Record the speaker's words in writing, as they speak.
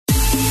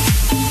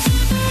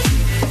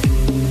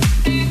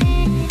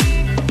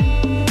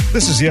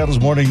This is Seattle's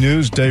Morning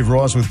News. Dave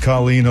Ross with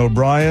Colleen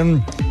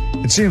O'Brien.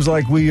 It seems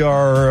like we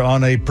are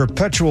on a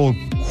perpetual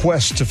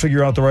quest to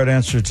figure out the right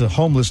answer to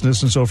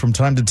homelessness. And so from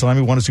time to time,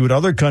 we want to see what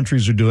other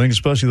countries are doing,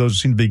 especially those who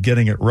seem to be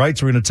getting it right.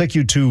 So we're going to take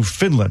you to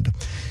Finland.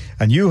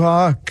 And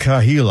Juha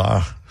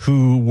Kahila,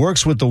 who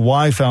works with the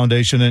Y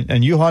Foundation.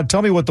 And Juha,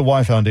 tell me what the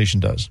Y Foundation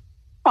does.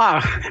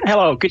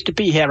 Hello, good to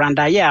be here. And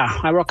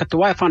I work at the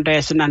Y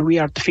Foundation, and we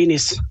are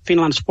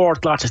Finland's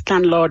fourth largest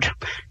landlord,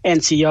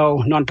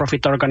 NGO,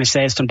 non-profit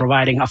organization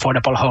providing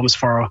affordable homes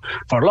for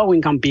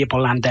low-income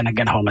people and then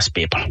again homeless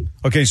people.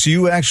 Okay, so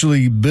you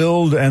actually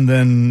build and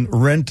then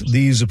rent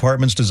these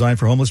apartments designed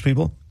for homeless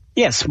people?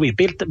 Yes, we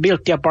built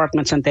the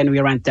apartments and then we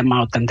rent them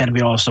out, and then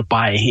we also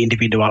buy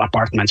individual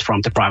apartments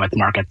from the private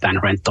market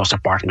and rent those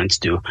apartments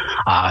to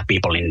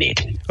people in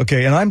need.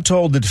 Okay, and I'm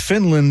told that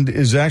Finland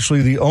is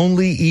actually the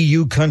only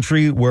EU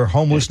country where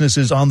homelessness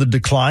is on the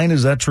decline.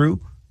 Is that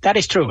true? That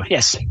is true,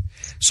 yes.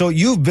 So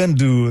you've been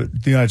to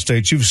the United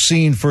States. You've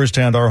seen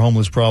firsthand our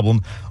homeless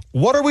problem.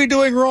 What are we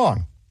doing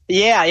wrong?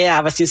 Yeah,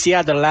 I was in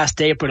Seattle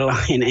last April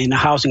in a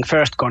Housing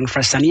First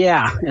conference, and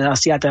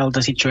Seattle,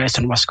 the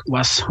situation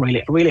was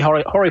really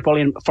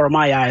horrible for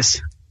my eyes,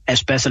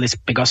 especially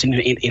because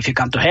if you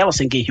come to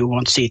Helsinki, you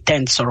won't see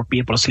tents or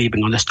people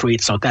sleeping on the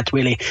street. So that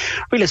really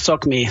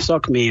shocked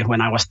me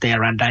when I was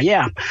there. And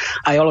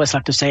I always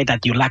like to say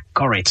that you lack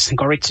courage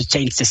to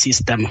change the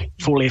system,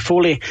 fully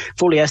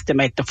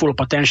estimate the full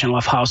potential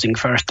of Housing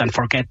First and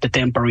forget the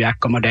temporary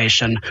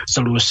accommodation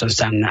solutions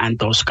and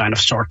those kind of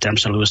short-term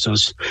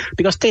solutions,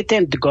 because they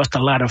tend to cost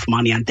a lot of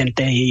money and then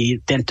they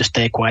tend to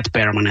stay quite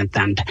permanent,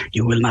 and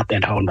you will not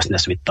end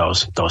homelessness with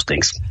those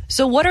things.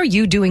 So what are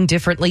you doing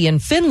differently in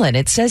Finland?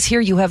 It says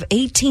here you have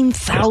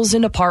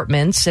 18,000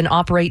 apartments and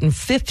operate in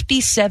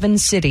 57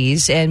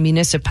 cities and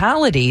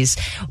municipalities.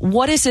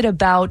 What is it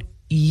about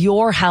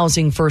your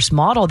Housing First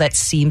model that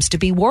seems to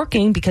be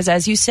working? Because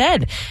as you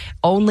said,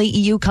 only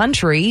EU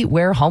country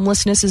where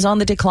homelessness is on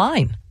the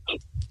decline.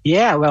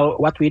 Yeah, well,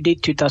 what we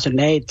did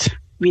 2008,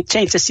 we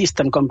changed the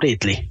system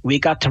completely. We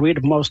got rid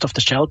of most of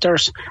the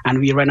shelters and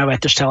we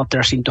renovated the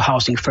shelters into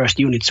Housing First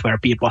units where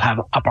people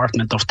have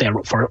apartment of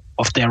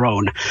their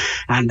own.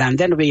 And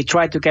then we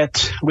tried to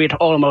get rid of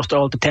almost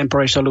all the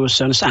temporary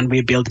solutions, and we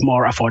built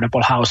more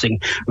affordable housing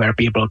where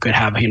people could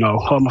have,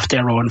 home of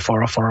their own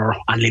for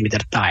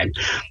unlimited time.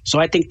 So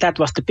I think that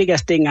was the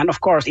biggest thing. And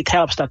of course, it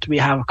helps that we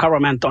have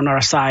government on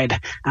our side,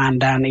 and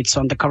then it's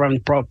on the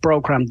government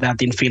program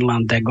that in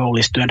Finland, the goal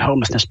is to end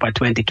homelessness by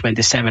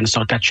 2027.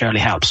 So that surely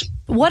helps.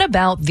 What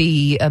about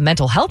the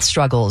mental health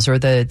struggles or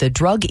the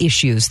drug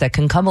issues that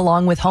can come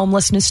along with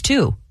homelessness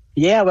too?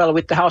 Yeah, well,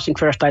 with the Housing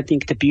First, I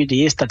think the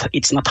beauty is that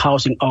it's not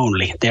housing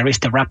only. There is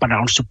the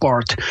wraparound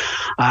support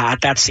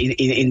that's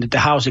in the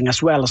housing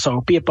as well.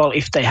 So people,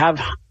 if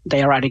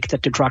they are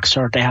addicted to drugs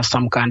or they have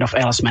some kind of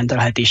else mental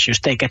health issues,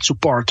 they get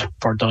support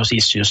for those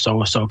issues.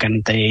 So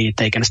can they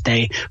can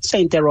stay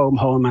in their own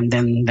home, and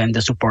then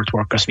the support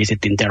workers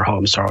visit in their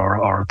homes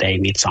or they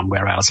meet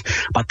somewhere else.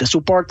 But the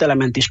support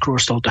element is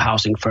crucial to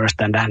Housing First.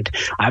 And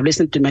I've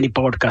listened to many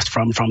podcasts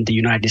from the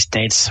United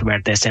States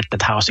where they said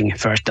that Housing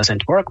First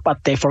doesn't work,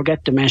 but they forget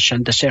to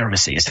mention the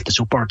services, the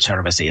support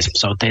services.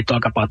 So they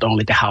talk about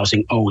only the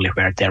housing only,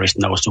 where there is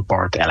no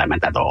support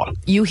element at all.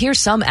 You hear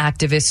some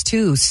activists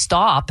too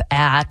stop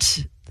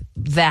at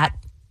that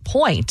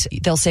point.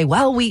 They'll say,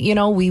 well,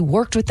 we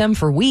worked with them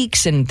for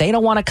weeks and they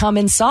don't want to come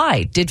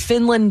inside. Did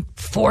Finland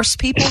force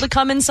people to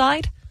come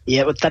inside?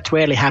 Yeah, but that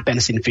rarely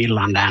happens in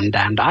Finland.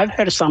 And I've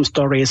heard some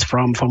stories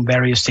from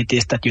various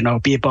cities that,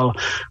 people,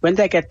 when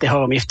they get the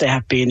home, if they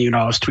have been,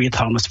 street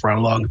homeless for a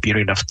long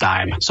period of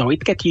time. So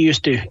it gets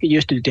used to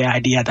the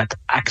idea that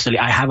actually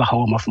I have a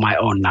home of my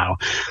own now.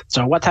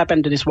 So what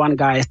happened to this one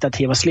guy is that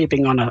he was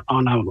sleeping on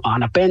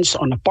a bench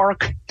on a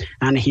park,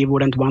 and he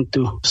wouldn't want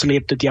to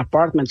sleep to the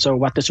apartment. So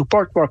what the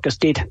support workers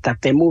did,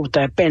 that they moved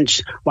the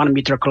bench 1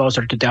 meter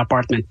closer to the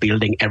apartment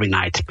building every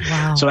night.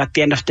 Wow. So at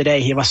the end of the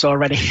day, he was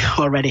already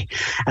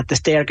at the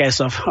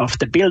staircase of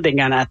the building,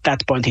 and at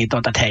that point he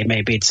thought that, hey,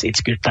 maybe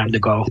it's good time to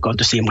go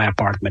to see my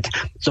apartment.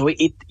 So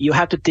you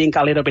have to think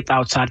a little bit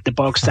outside the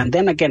box. And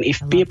then again,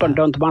 if people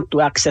don't want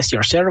to access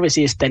your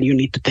services, then you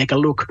need to take a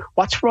look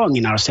what's wrong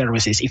in our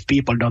services if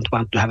people don't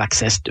want to have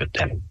access to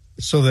them.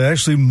 So they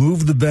actually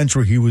moved the bench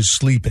where he was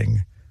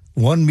sleeping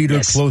 1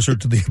 meter closer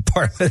to the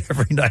apartment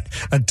every night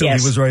until he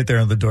was right there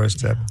on the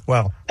doorstep.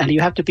 Wow. And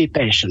you have to be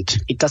patient.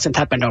 It doesn't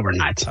happen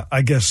overnight.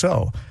 I guess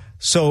so.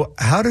 So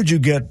how did you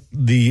get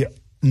the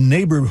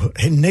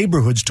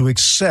neighborhoods to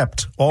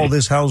accept all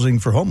this housing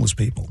for homeless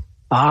people?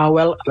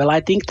 Well, I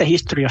think the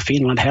history of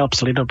Finland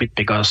helps a little bit,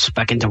 because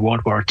back in the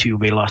World War II,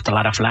 we lost a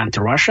lot of land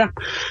to Russia,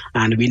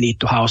 and we need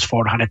to house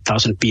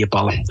 400,000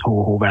 people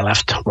who were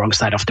left wrong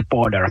side of the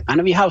border.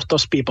 And we housed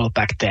those people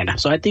back then.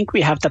 So I think we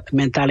have that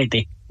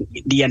mentality,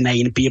 DNA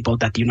in people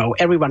that,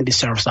 everyone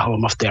deserves a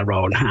home of their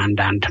own.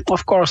 And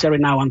of course, every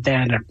now and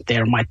then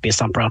there might be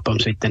some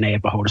problems with the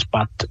neighborhoods,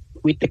 but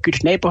with the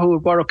good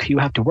neighborhood work, you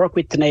have to work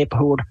with the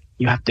neighborhood.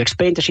 You have to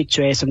explain the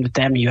situation to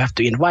them. You have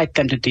to invite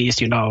them to these,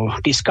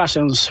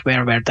 discussions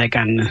where they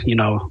can,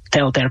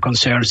 tell their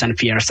concerns and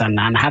fears and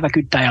have a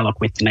good dialogue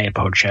with the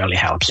neighborhood surely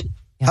helps.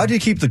 How do you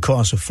keep the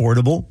cost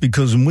affordable?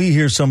 Because when we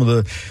hear some of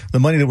the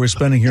money that we're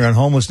spending here on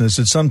homelessness,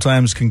 it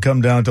sometimes can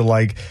come down to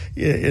like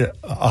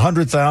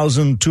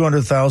 $100,000,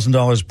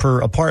 $200,000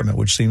 per apartment,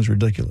 which seems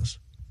ridiculous.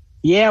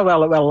 Yeah,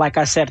 well, like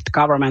I said, the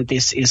government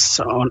is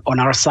on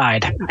our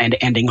side and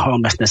ending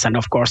homelessness. And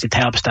of course, it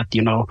helps that,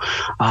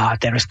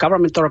 there is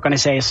government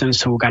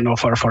organizations who can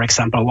offer, for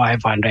example, Y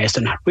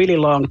Foundation, really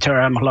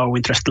long-term,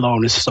 low-interest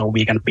loans so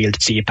we can build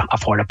cheap,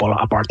 affordable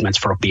apartments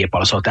for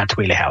people. So that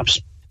really helps.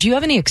 Do you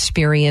have any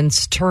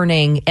experience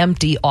turning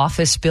empty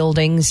office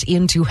buildings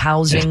into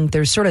housing?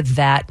 There's sort of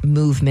that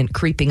movement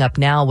creeping up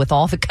now with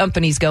all the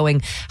companies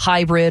going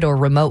hybrid or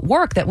remote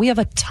work that we have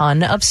a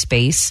ton of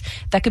space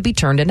that could be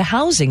turned into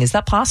housing. Is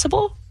that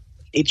possible?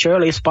 It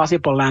surely is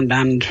possible,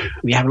 and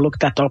we have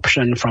looked at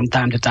option from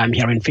time to time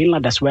here in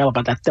Finland as well.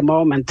 But at the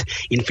moment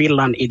in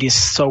Finland, it is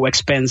so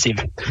expensive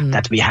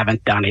that we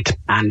haven't done it.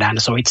 And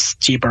so it's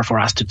cheaper for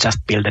us to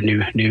just build a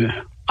new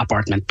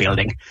apartment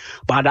building.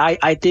 But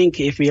I think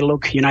if we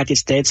look United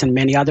States and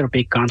many other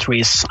big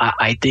countries,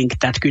 I think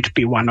that could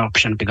be one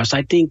option, because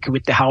I think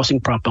with the housing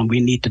problem,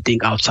 we need to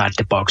think outside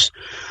the box.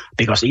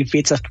 Because if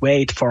we just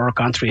wait for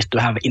countries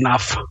to have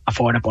enough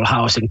affordable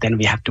housing, then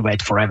we have to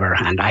wait forever.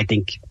 And I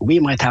think we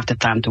might have the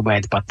time to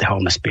wait, but the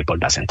homeless people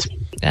doesn't.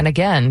 And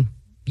again,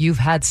 you've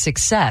had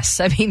success.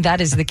 I mean,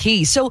 that is the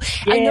key. So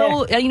yeah.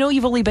 I know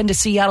you've only been to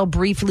Seattle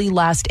briefly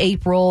last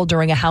April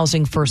during a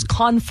Housing First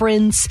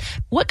conference.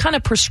 What kind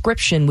of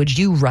prescription would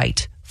you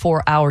write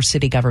for our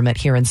city government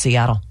here in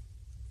Seattle?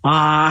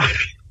 To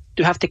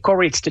have the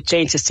courage to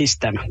change the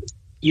system.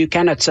 You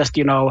cannot just,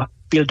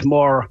 build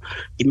more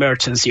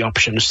emergency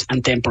options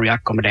and temporary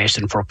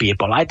accommodation for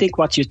people. I think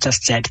what you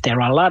just said, there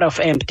are a lot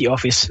of empty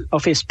office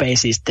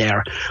spaces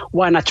there.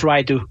 Why not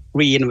try to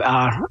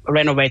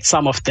renovate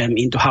some of them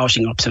into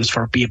housing options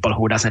for people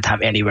who doesn't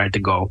have anywhere to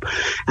go?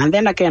 And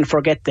then again,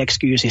 forget the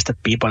excuses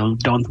that people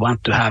don't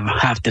want to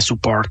have the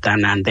support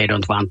and they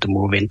don't want to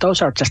move in.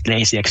 Those are just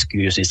lazy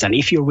excuses. And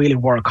if you really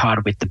work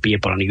hard with the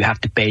people and you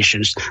have the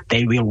patience,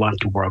 they will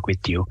want to work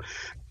with you.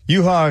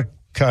 Juha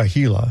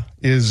Kahila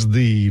is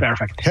the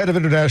head of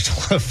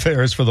international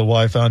affairs for the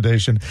Y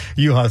Foundation.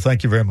 Juha,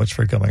 thank you very much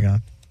for coming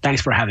on.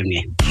 Thanks for having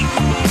me.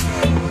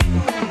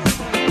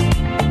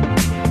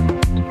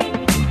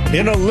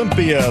 In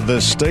Olympia,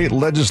 the state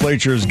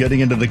legislature is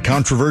getting into the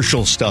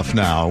controversial stuff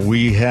now.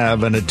 We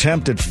have an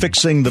attempt at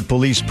fixing the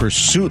police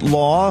pursuit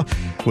law,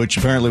 which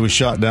apparently was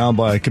shot down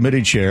by a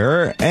committee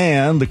chair,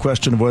 and the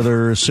question of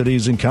whether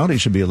cities and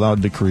counties should be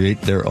allowed to create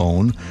their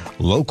own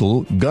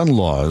local gun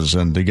laws.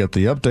 And to get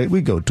the update,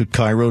 we go to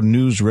Cairo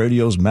News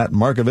Radio's Matt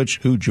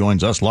Markovich, who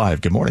joins us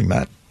live. Good morning,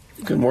 Matt.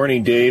 Good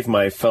morning, Dave,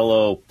 my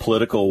fellow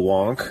political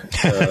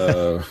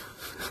wonk.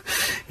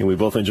 And we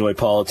both enjoy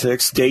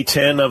politics. Day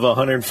 10 of a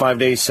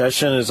 105-day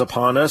session is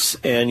upon us,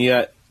 and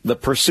yet the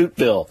pursuit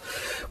bill,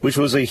 which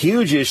was a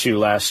huge issue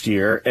last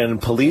year,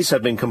 and police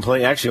have been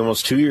complaining, actually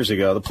almost 2 years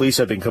ago, the police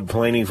have been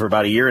complaining for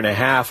about a year and a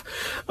half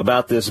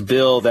about this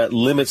bill that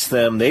limits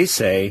them, they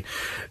say,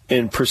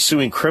 in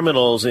pursuing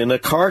criminals in a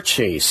car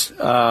chase.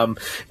 And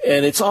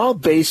it's all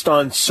based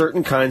on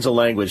certain kinds of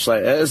language.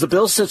 Like, as the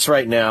bill sits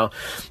right now,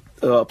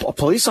 a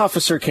police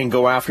officer can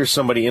go after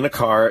somebody in a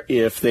car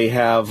if they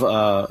have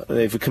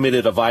they've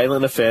committed a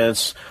violent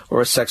offense or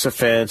a sex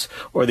offense,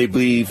 or they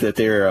believe that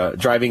they're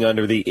driving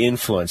under the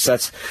influence.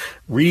 That's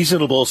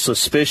reasonable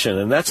suspicion,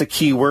 and that's a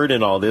key word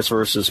in all this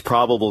versus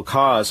probable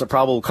cause. A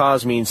probable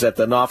cause means that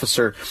an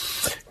officer,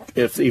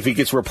 if he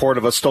gets a report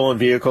of a stolen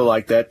vehicle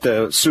like that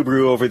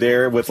Subaru over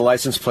there with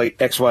license plate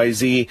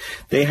XYZ,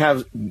 they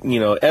have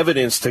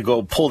evidence to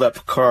go pull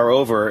that car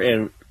over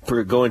and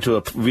go into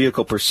a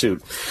vehicle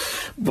pursuit.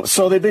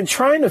 So they've been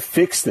trying to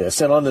fix this.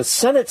 And on the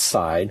Senate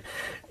side,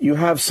 you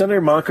have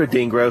Senator Manka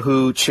Dhingra,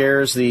 who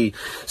chairs the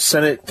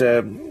Senate,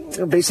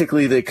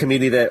 basically the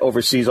committee that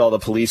oversees all the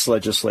police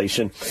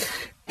legislation.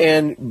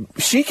 And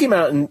she came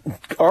out and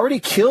already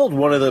killed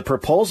one of the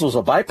proposals,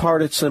 a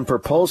bipartisan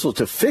proposal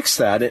to fix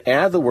that and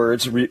add the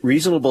words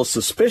reasonable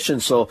suspicion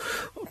so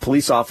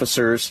police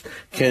officers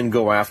can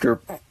go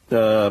after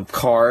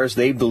cars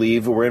they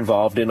believe were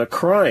involved in a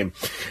crime.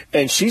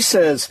 And she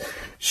says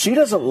she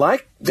doesn't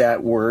like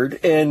that word,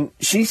 and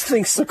she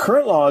thinks the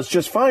current law is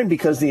just fine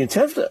because the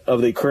intent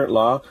of the current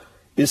law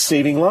is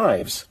saving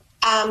lives.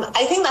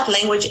 I think that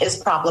language is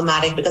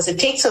problematic because it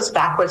takes us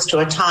backwards to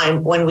a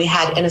time when we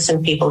had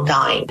innocent people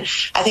dying.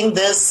 I think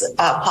this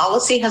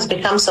policy has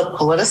become so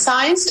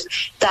politicized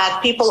that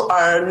people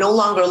are no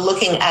longer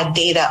looking at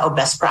data or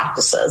best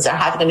practices. They're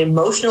having an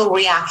emotional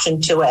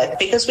reaction to it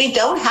because we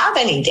don't have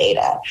any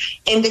data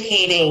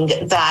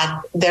indicating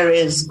that there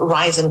is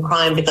rise in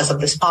crime because of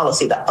this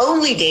policy. The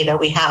only data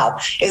we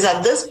have is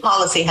that this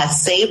policy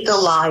has saved the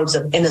lives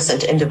of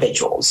innocent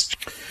individuals.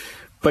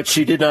 But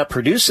she did not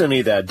produce any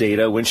of that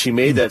data when she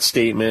made that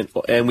statement,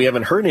 and we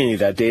haven't heard any of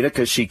that data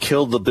because she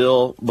killed the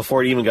bill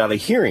before it even got a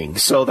hearing.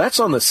 So that's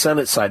on the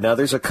Senate side. Now,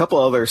 there's a couple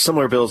other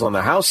similar bills on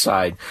the House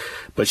side,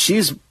 but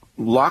she's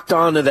locked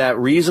on to that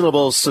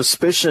reasonable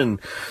suspicion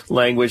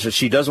language that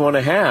she doesn't want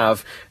to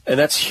have, and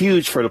that's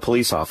huge for the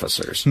police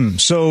officers.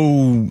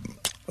 So,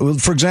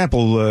 for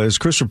example, as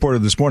Chris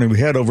reported this morning, we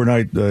had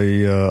overnight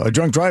a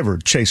drunk driver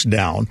chased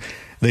down.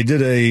 They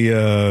did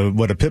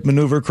a pit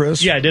maneuver,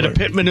 Chris? Yeah, I did a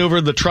pit maneuver.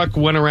 The truck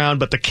went around,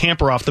 but the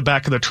camper off the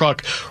back of the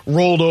truck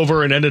rolled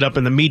over and ended up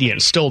in the median,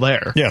 still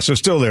there. Yeah, so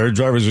still there.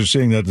 Drivers are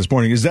seeing that this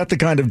morning. Is that the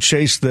kind of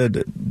chase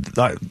that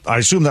I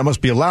assume that must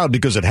be allowed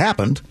because it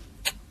happened?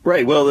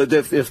 Right. Well,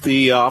 if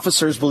the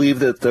officers believe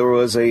that it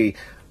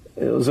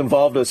was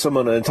involved with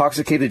an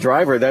intoxicated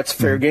driver, that's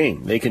fair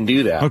game. They can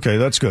do that. Okay,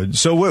 that's good.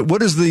 So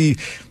what is the?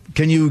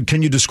 Can you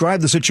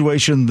describe the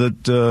situation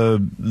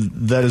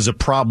that is a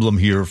problem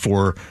here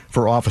for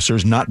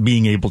officers not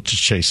being able to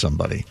chase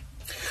somebody?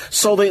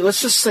 So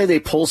let's just say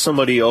they pull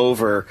somebody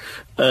over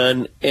or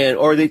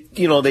they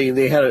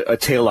had a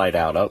taillight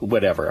out,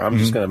 whatever. I'm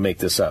just going to make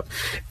this up.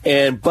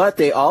 But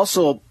they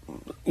also,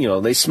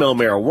 they smell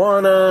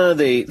marijuana.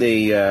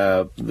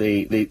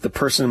 The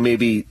person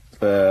maybe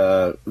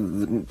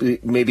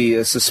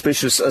a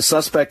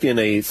suspect in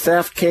a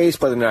theft case,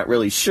 but they're not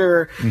really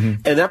sure.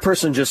 And that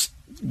person just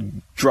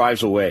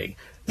drives away.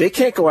 They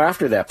can't go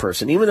after that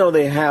person, even though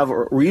they have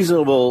a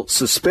reasonable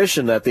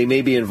suspicion that they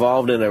may be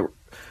involved in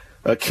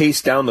a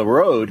case down the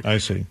road. I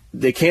see.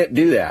 They can't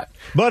do that.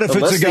 But if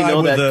it's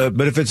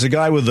a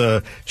guy with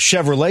a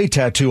Chevrolet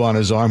tattoo on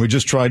his arm who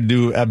just tried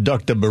to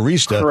abduct a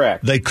barista,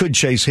 correct, they could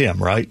chase him,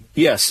 right?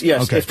 Yes.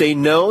 Okay. If they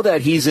know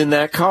that he's in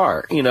that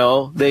car,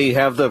 they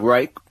have the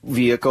right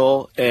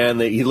vehicle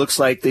and he looks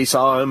like they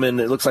saw him and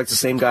it looks like the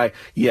same guy.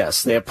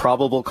 Yes, they have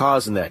probable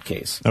cause in that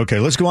case. Okay,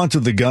 let's go on to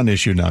the gun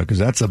issue now because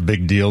that's a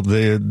big deal.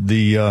 In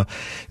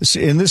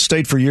this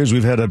state for years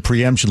we've had a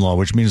preemption law,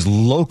 which means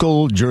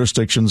local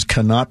jurisdictions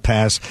cannot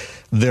pass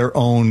their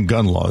own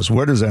gun laws.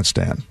 Where does that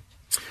stand?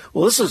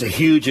 Well, this is a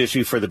huge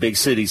issue for the big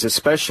cities,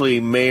 especially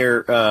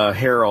Mayor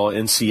Harrell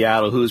in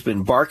Seattle, who's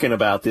been barking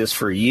about this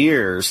for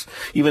years,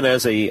 even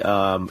as a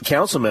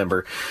council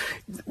member,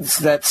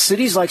 that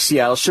cities like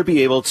Seattle should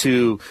be able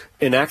to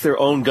enact their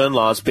own gun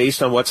laws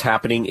based on what's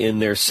happening in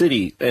their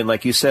city. And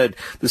like you said,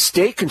 the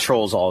state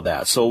controls all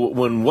that. So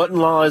when one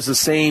law is the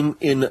same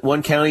in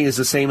one county is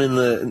the same in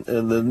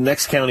the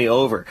next county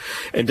over.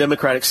 And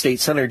Democratic State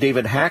Senator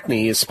David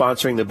Hackney is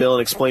sponsoring the bill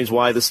and explains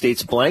why the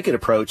state's blanket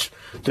approach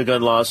to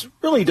gun laws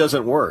really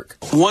doesn't work.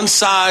 One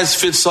size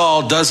fits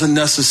all doesn't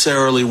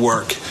necessarily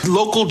work.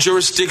 Local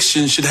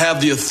jurisdictions should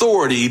have the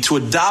authority to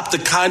adopt the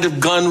kind of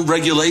gun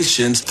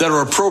regulations that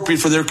are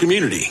appropriate for their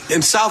community.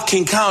 In South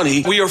King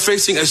County, we are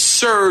facing a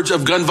surge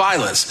of gun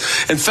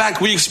violence. In fact,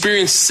 we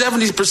experience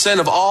 70%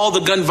 of all the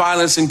gun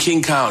violence in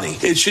King County.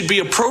 It should be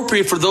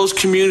appropriate for those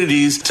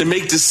communities to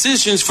make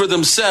decisions for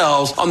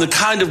themselves on the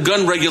kind of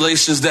gun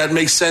regulations that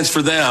make sense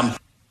for them.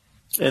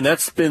 And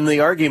that's been the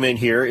argument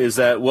here, is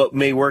that what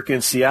may work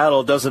in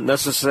Seattle doesn't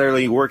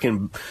necessarily work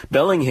in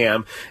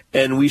Bellingham,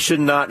 and we should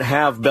not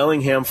have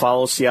Bellingham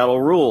follow Seattle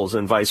rules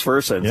and vice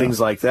versa and things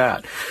like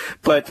that.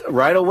 But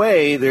right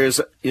away, there's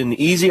an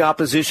easy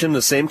opposition,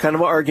 the same kind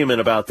of argument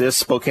about this.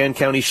 Spokane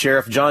County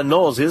Sheriff John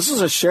Knowles, this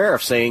is a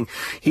sheriff saying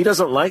he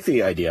doesn't like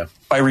the idea.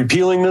 By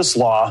repealing this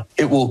law,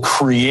 it will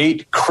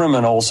create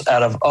criminals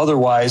out of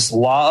otherwise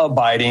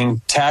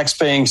law-abiding,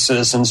 tax-paying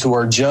citizens who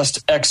are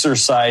just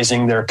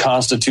exercising their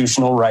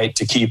constitutional right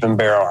to keep and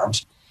bear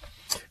arms.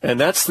 And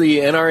that's the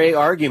NRA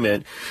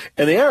argument.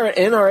 And the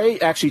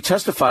NRA actually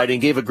testified and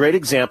gave a great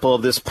example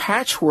of this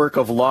patchwork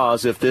of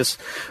laws if this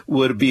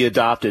would be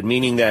adopted,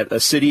 meaning that a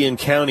city and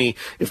county,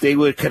 if they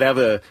could have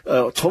a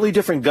totally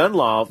different gun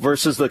law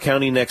versus the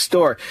county next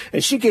door.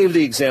 And she gave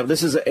the example.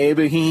 This is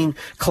Abraham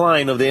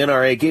Klein of the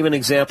NRA, gave an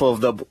example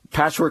of the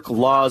patchwork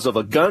laws of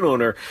a gun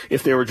owner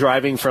if they were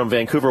driving from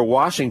Vancouver,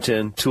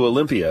 Washington to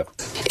Olympia.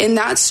 In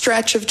that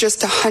stretch of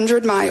just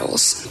 100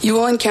 miles, you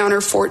will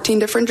encounter 14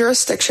 different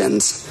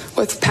jurisdictions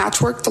with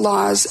patchwork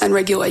laws and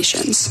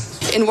regulations.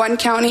 In one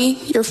county,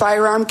 your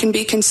firearm can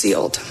be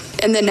concealed.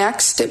 In the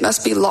next, it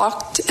must be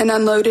locked and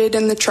unloaded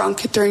in the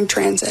trunk during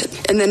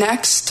transit. In the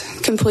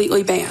next,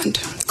 completely banned.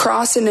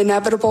 Cross an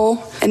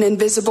inevitable and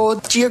invisible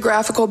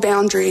geographical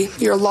boundary.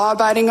 You're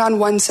law-abiding on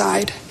one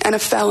side and a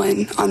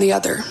felon on the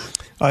other.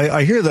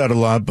 I hear that a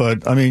lot,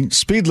 but I mean,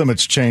 speed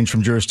limits change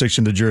from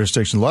jurisdiction to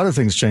jurisdiction. A lot of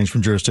things change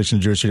from jurisdiction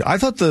to jurisdiction. I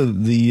thought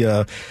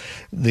the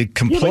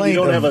complaint. But you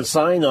don't have a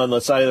sign on the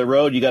side of the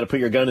road. You got to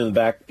put your gun in the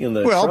back in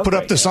the. Well, put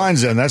up the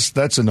signs then.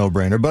 That's a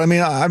no-brainer. But I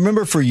mean, I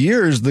remember for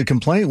years the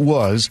complaint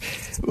was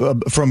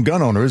from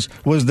gun owners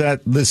was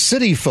that the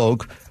city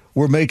folk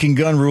were making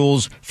gun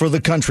rules for the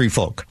country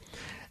folk,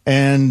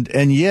 and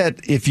yet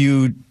if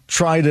you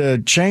try to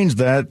change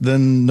that,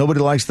 then nobody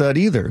likes that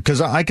either.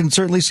 Because I can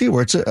certainly see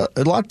where it's a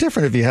lot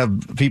different if you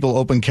have people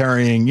open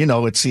carrying,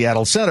 at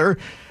Seattle Center,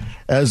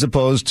 as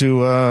opposed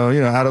to,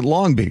 out at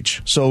Long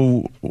Beach.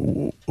 So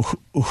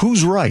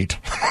who's right?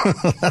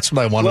 That's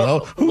what I want to know.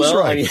 Who's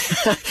right?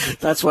 I mean,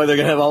 that's why they're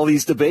going to have all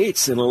these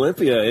debates in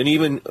Olympia, and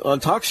even on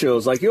talk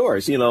shows like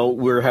yours.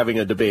 We're having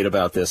a debate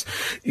about this.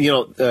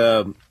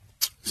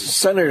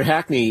 Senator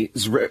Hackney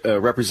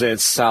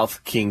represents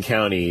South King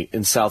County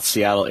in South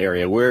Seattle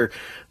area, where,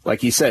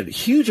 like he said,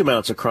 huge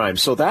amounts of crime.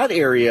 So that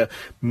area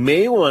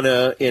may want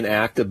to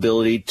enact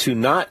ability to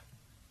not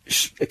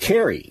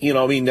carry,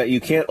 that you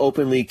can't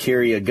openly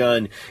carry a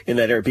gun in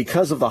that area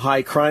because of the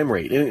high crime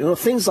rate. And,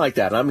 things like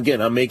that.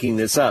 I'm making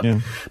this up. Yeah.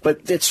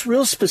 But it's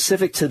real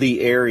specific to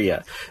the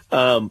area.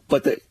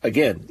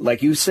 Again,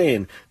 like you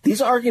saying,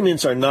 these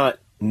arguments are not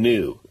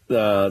new.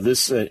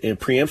 This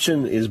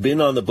preemption has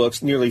been on the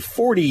books nearly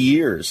 40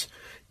 years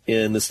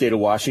in the state of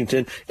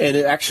Washington, and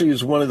it actually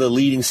is one of the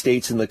leading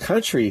states in the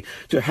country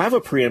to have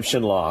a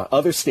preemption law.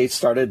 Other states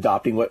started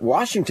adopting what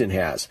Washington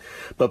has.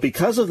 But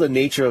because of the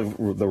nature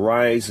of the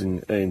rise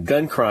in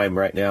gun crime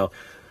right now,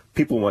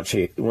 people want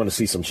to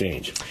see some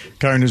change.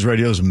 KIRO News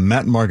Radio's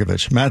Matt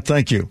Markovich. Matt,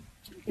 thank you.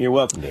 You're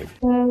welcome, Dave.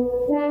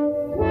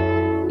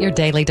 Your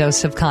daily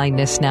dose of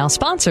kindness now,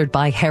 sponsored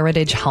by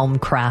Heritage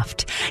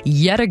Homecraft.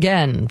 Yet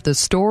again, the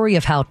story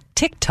of how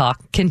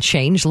TikTok can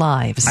change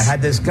lives. I had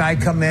this guy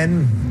come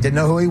in, didn't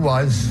know who he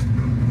was.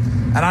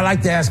 And I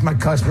like to ask my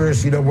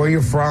customers, where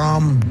you're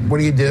from, what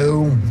do you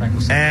do?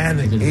 And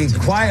he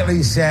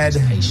quietly said,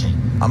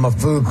 I'm a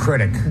food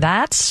critic.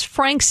 That's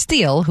Frank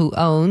Steele, who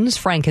owns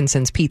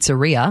Frankincense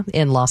Pizzeria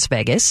in Las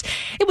Vegas.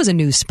 It was a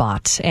new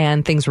spot,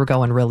 and things were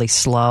going really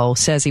slow.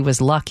 Says he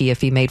was lucky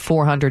if he made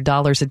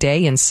 $400 a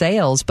day in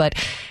sales. But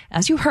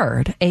as you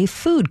heard, a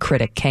food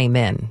critic came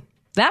in.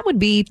 That would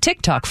be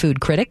TikTok food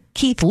critic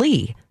Keith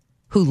Lee,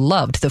 who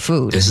loved the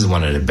food. This is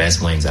one of the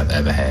best wings I've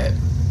ever had.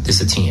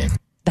 This is a 10.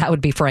 That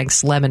would be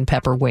Frank's lemon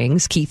pepper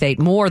wings. Keith ate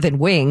more than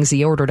wings.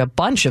 He ordered a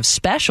bunch of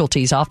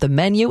specialties off the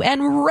menu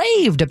and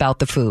raved about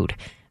the food.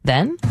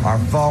 Then our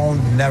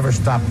phone never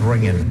stopped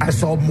ringing. I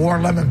sold more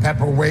lemon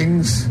pepper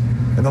wings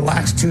in the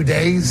last 2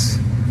 days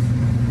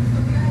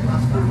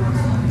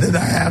than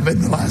I have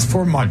in the last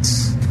 4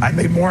 months. I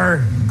made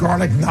more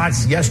garlic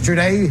knots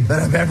yesterday than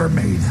I've ever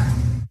made.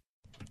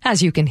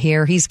 As you can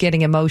hear, he's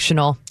getting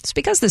emotional. It's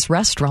because this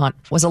restaurant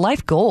was a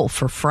life goal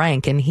for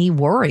Frank, and he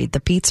worried the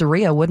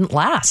pizzeria wouldn't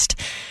last.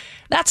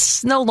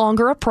 That's no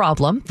longer a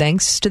problem,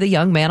 thanks to the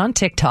young man on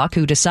TikTok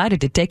who decided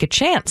to take a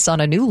chance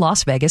on a new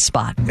Las Vegas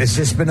spot. It's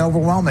just been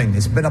overwhelming.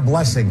 It's been a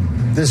blessing.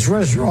 This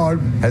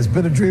restaurant has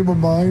been a dream of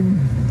mine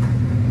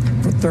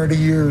for 30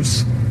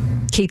 years.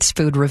 Keith's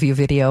food review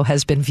video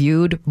has been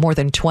viewed more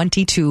than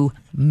 22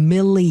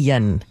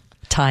 million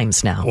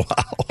times now.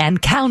 Wow. And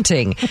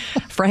counting.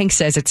 Frank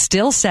says it's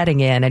still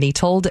setting in, and he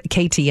told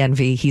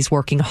KTNV he's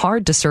working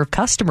hard to serve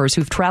customers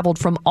who've traveled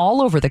from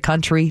all over the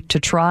country to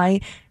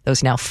try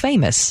those now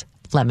famous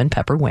lemon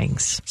pepper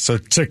wings. So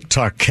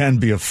TikTok can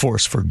be a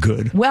force for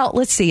good. Well,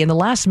 let's see. In the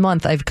last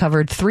month, I've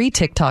covered 3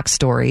 TikTok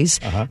stories.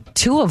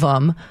 Two of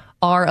them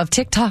are of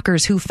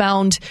TikTokers who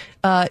found,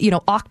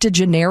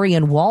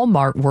 octogenarian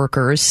Walmart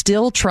workers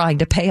still trying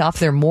to pay off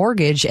their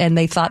mortgage, and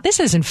they thought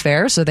this isn't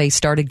fair, so they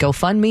started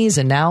GoFundMes,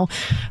 and now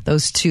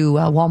those 2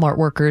 Walmart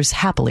workers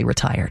happily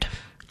retired.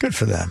 Good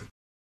for them.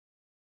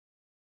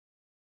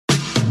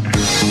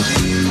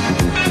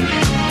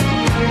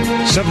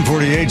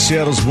 7:48,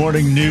 Seattle's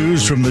morning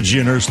news from the G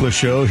and Ursula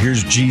Show.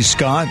 Here's G.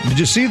 Scott. Did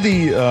you see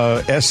the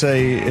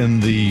essay in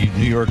the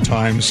New York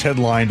Times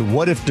headlined,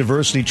 "What if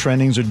diversity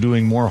trainings are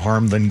doing more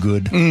harm than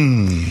good?"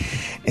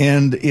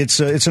 And it's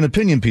an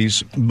opinion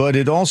piece, but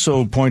it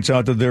also points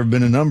out that there have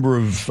been a number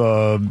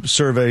of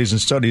surveys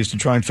and studies to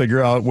try and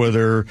figure out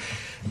whether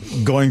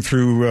going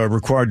through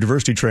required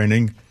diversity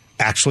training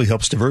actually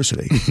helps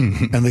diversity.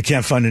 And they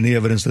can't find any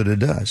evidence that it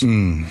does.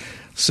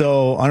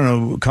 So, I don't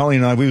know,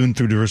 Colleen and I, we've been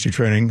through diversity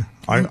training.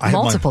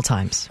 Multiple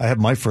times. I had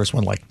my first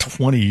one like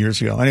 20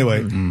 years ago.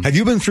 Anyway, have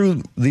you been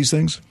through these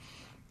things?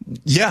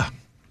 Yeah.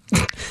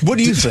 What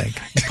do you think?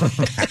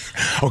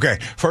 Okay,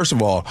 first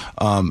of all,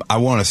 I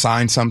want to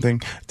sign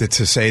something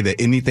to say that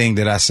anything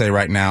that I say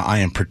right now, I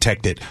am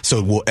protected.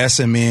 So will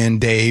SMN,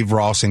 Dave,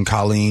 Ross, and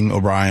Colleen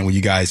O'Brien, will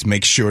you guys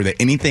make sure that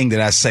anything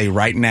that I say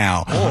right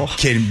now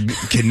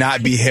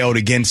cannot be held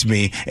against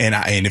me? And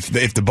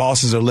if the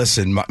bosses are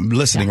listening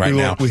right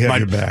now,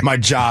 my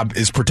job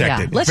is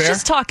protected. Yeah. Let's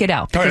just talk it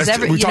out. Because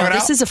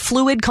this is a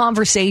fluid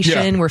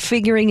conversation. Yeah. We're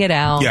figuring it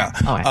out. Yeah.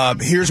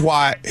 Right. Here's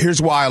why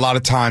a lot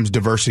of times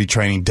diversity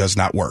training does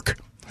not work.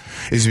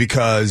 Is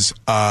because,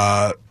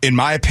 in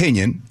my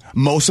opinion,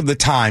 most of the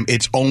time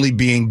it's only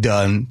being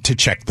done to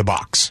check the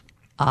box.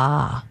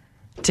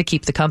 To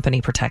keep the company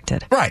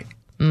protected. Right.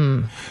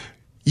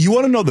 You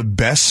want to know the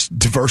best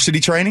diversity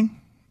training?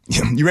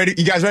 You ready?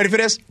 You guys ready for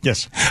this?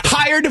 Yes.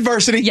 Hire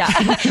diversity. Yeah.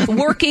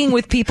 Working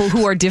with people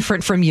who are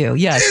different from you.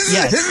 Yes.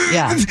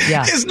 Yeah.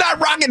 It's not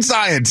rocket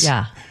science.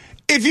 Yeah.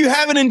 If you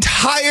have an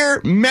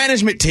entire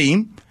management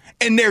team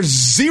and there's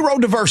zero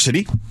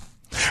diversity,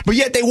 but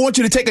yet they want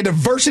you to take a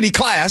diversity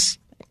class.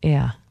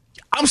 Yeah.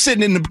 I'm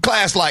sitting in the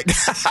class like,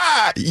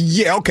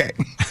 yeah, okay.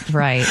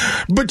 Right.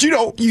 But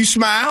you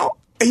smile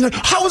And you're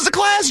like, how was the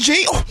class,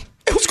 G? Oh,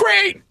 it was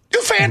great.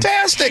 You're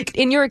fantastic.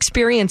 In your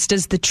experience,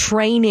 does the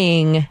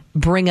training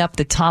bring up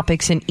the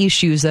topics and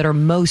issues that are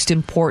most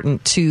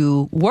important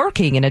to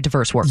working in a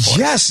diverse workforce?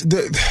 Yes,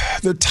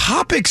 the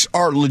topics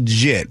are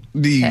legit.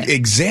 The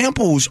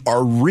examples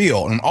are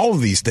real and all of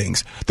these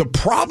things. The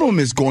problem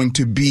is going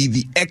to be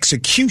the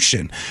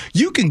execution.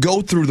 You can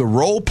go through the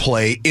role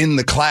play in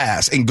the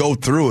class and go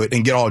through it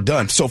and get all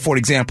done. So, for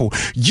example,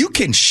 you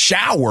can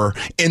shower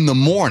in the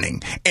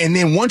morning, and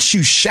then once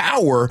you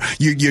shower,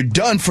 you're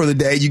done for the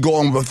day. You go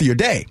on with your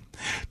day.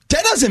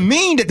 That doesn't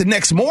mean that the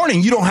next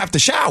morning you don't have to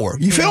shower.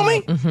 You feel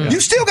me? You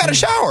still got to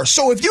shower.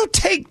 So if you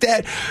take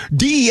that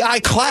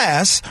DEI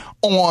class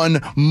on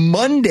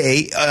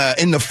Monday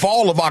in the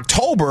fall of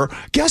October,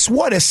 guess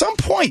what? At some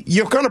point,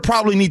 you're going to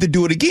probably need to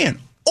do it again.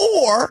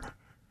 Or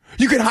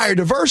you can hire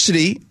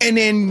diversity, and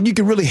then you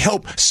can really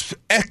help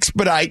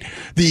expedite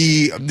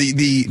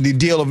the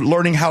deal of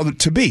learning how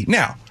to be.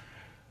 Now,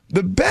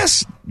 the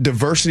best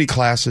diversity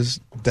classes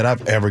that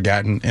I've ever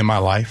gotten in my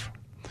life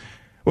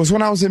was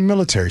when I was in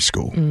military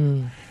school.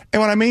 And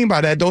what I mean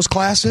by that, those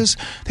classes,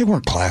 they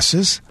weren't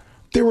classes.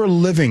 They were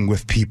living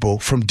with people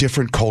from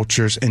different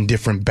cultures and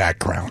different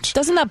backgrounds.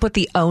 Doesn't that put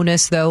the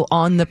onus, though,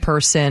 on the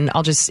person,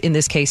 I'll just, in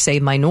this case, say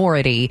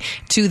minority,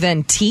 to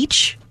then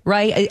teach?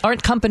 Right?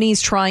 Aren't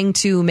companies trying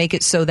to make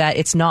it so that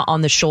it's not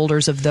on the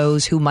shoulders of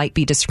those who might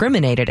be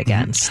discriminated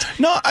against?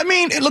 No, I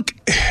mean, look,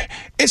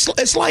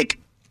 it's like,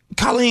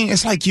 Colleen,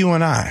 it's like you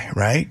and I,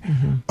 right?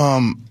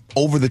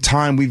 Over the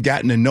time we've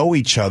gotten to know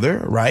each other,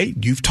 right?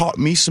 You've taught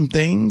me some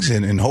things,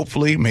 and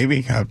hopefully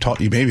maybe I've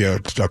taught you maybe a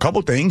couple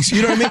things.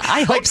 You know what I mean?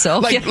 I hope so.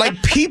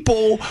 Like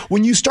people,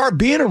 when you start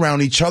being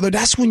around each other,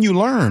 that's when you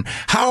learn.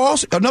 How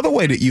else? Another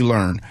way that you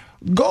learn.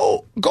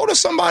 Go to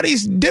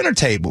somebody's dinner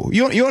table.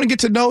 You want to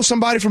get to know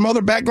somebody from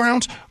other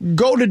backgrounds?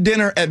 Go to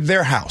dinner at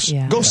their house.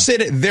 Go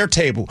sit at their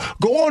table.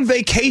 Go on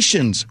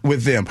vacations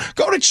with them.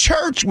 Go to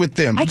church with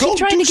them. I keep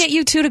trying to get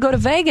you two to go to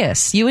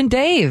Vegas. You and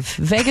Dave.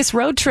 Vegas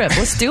road trip.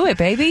 Let's do it,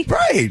 baby.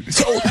 Right.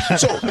 So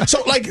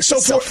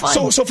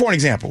for an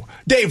example,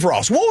 Dave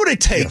Ross, what would it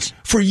take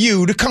for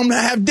you to come to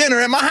have dinner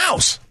at my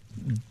house?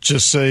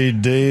 Just say,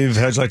 Dave,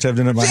 how'd you like to have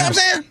dinner at my house?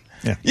 See what I'm saying?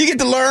 Yeah. You get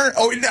to learn,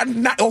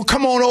 or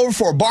come on over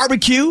for a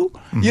barbecue. You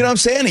know what I'm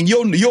saying? And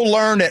you'll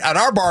learn that at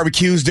our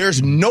barbecues,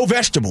 there's no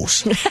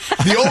vegetables.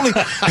 The only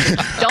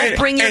don't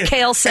bring your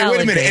kale salad.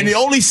 Wait a minute, Dave. And the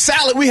only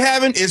salad we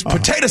having is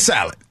potato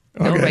salad.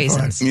 No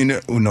raisins. You know,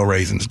 no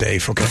raisins,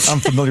 Dave. Okay, I'm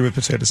familiar with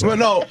potato salad.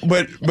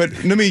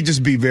 But let me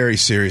just be very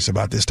serious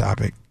about this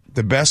topic.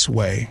 The best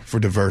way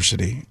for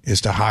diversity is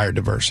to hire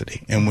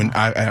diversity. And when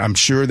I'm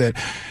sure that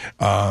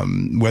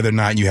whether or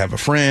not you have a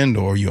friend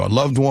or you're a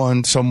loved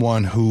one,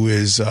 someone who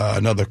is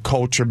another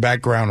culture,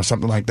 background, or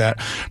something like that,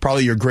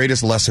 probably your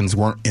greatest lessons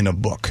weren't in a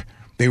book.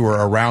 They were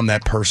around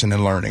that person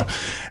and learning.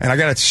 And I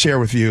got to share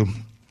with you,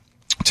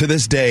 to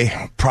this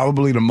day,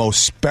 probably the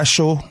most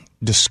special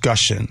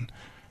discussion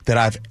that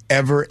I've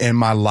ever in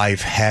my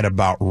life had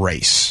about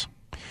race.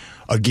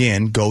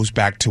 Again, goes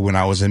back to when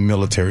I was in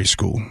military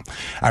school.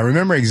 I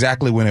remember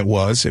exactly when it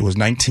was. It was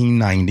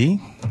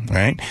 1990,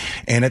 right?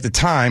 And at the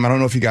time, I don't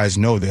know if you guys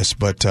know this,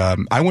 but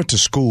I went to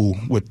school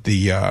with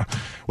the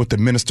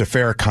Minister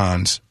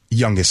Farrakhan's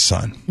youngest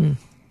son.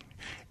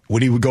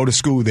 When he would go to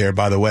school there,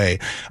 by the way,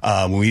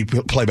 when we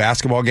play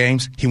basketball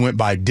games, he went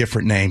by a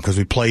different name because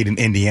we played in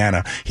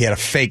Indiana. He had a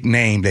fake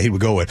name that he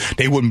would go with.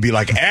 They wouldn't be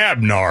like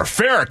Abnar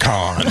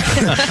Farrakhan.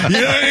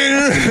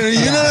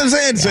 you know what I'm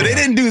saying? So they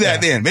didn't do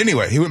that then. But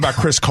anyway, he went by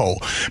Chris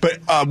Cole.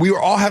 But we were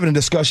all having a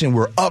discussion.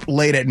 We're up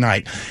late at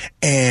night,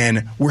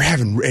 and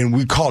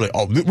we call it,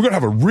 we're going to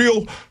have a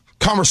real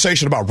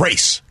conversation about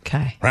race.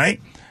 Okay. Right?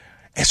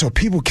 And so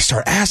people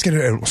start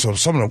asking, so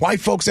some of the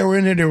white folks that were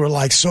in there, they were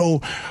like, so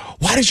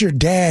why does your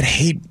dad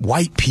hate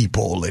white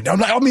people? And I'm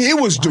like, I mean, it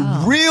was the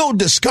real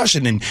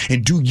discussion.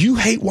 And do you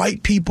hate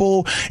white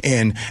people?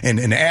 And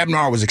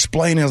Abnar was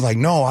explaining, I was like,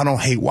 no, I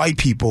don't hate white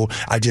people.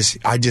 I just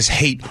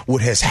hate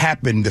what has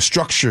happened, the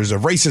structures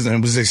of racism,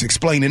 and was just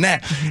explaining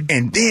that.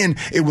 And then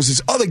it was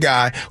this other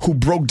guy who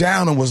broke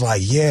down and was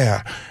like,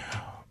 yeah,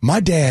 my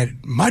dad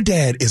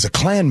is a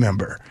Klan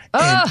member.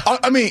 And,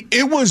 I mean,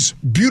 it was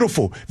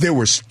beautiful. There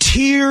was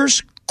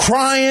tears,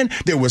 crying.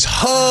 There was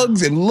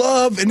hugs and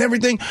love and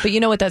everything. But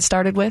you know what that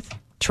started with?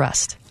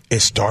 Trust.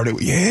 It started,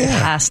 It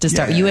has to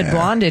start. Yeah. You had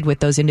bonded with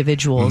those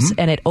individuals,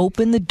 and it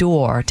opened the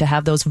door to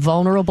have those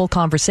vulnerable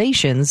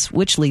conversations,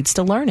 which leads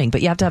to learning.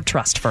 But you have to have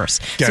trust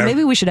first. So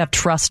maybe we should have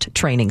trust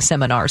training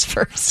seminars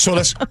first. So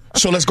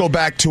let's go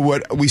back to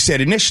what we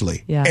said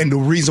initially, and the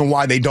reason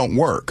why they don't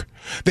work.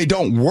 They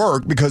don't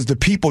work because the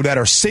people that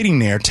are sitting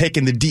there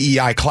taking the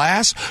DEI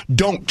class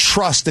don't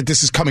trust that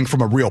this is coming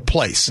from a real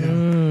place.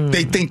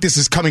 They think this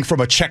is coming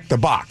from a check the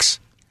box.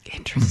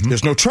 Interesting.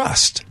 There's no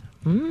trust.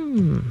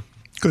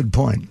 Good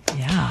point.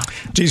 Yeah.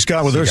 G.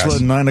 Scott with Ursula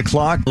at 9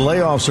 o'clock.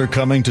 Layoffs are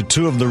coming to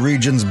two of the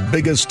region's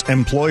biggest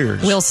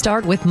employers. We'll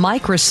start with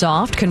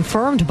Microsoft.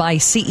 Confirmed by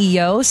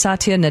CEO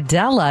Satya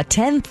Nadella,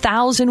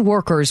 10,000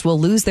 workers will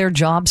lose their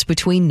jobs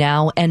between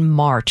now and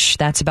March.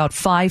 That's about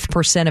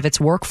 5% of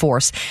its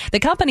workforce. The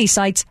company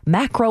cites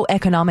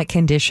macroeconomic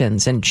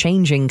conditions and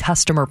changing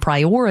customer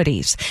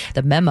priorities.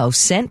 The memo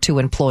sent to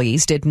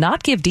employees did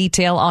not give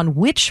detail on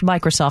which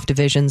Microsoft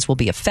divisions will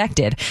be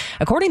affected.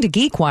 According to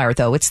GeekWire,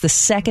 though, it's the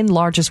second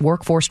largest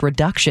workforce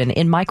reduction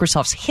in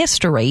Microsoft's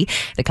history.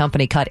 The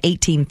company cut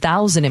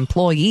 18,000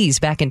 employees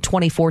back in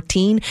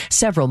 2014,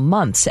 several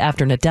months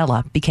after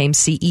Nadella became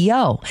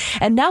CEO.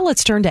 And now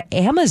let's turn to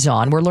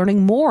Amazon. We're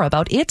learning more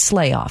about its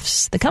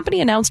layoffs. The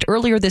company announced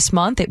earlier this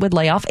month it would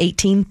lay off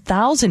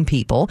 18,000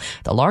 people,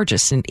 the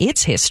largest in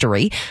its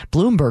history.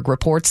 Bloomberg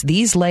reports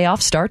these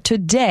layoffs start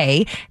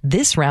today,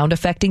 this round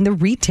affecting the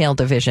retail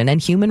division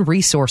and human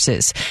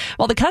resources.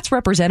 While the cuts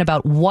represent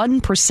about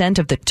 1%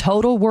 of the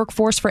total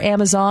workforce for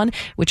Amazon,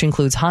 which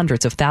includes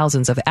hundreds of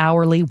thousands of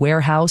hourly,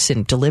 warehouse,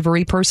 and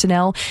delivery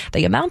personnel,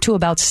 they amount to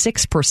about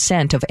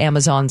 6% of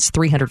Amazon's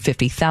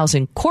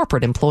 350,000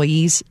 corporate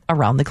employees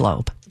around the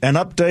globe. An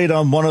update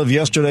on one of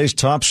yesterday's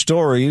top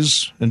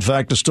stories. In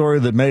fact, a story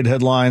that made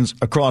headlines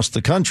across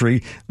the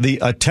country, the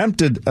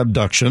attempted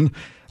abduction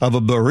of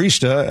a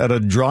barista at a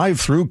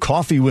drive-through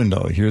coffee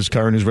window. Here's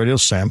KIRO News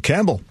Radio's Sam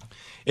Campbell.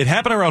 It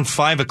happened around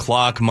 5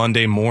 o'clock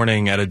Monday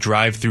morning at a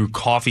drive-through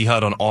coffee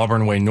hut on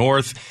Auburn Way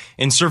North.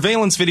 In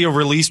surveillance video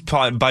released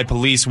by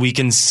police, we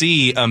can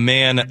see a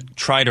man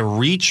try to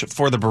reach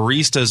for the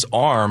barista's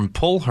arm,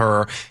 pull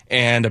her,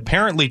 and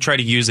apparently try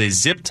to use a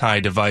zip tie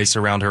device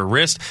around her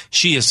wrist.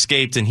 She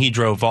escaped and he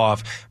drove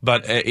off,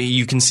 but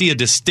you can see a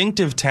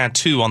distinctive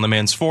tattoo on the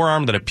man's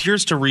forearm that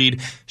appears to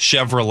read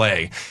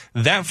Chevrolet.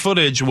 That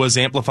footage was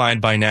amplified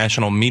by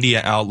national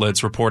media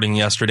outlets reporting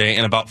yesterday,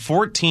 and about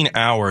 14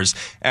 hours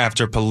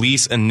after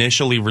police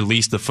initially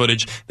released the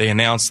footage, they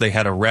announced they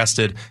had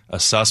arrested a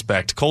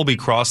suspect. Colby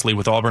Crossley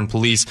with Auburn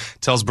Police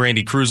tells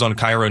Brandy Cruz on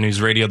KIRO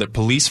News Radio that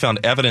police found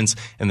evidence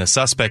in the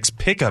suspect's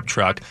pickup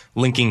truck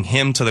linking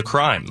him to the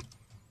crime.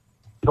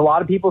 A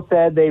lot of people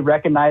said they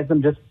recognized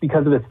him just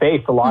because of his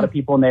face. A lot of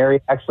people in the area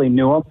actually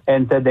knew him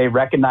and said they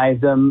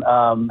recognized him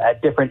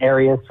at different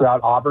areas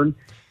throughout Auburn.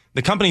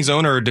 The company's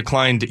owner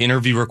declined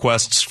interview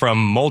requests from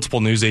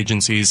multiple news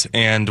agencies,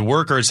 and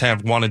workers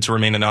have wanted to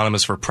remain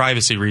anonymous for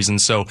privacy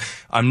reasons, so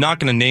I'm not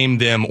going to name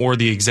them or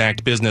the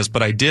exact business,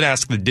 but I did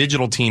ask the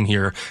digital team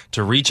here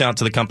to reach out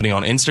to the company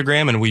on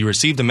Instagram, and we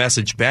received a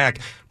message back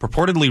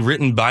purportedly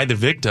written by the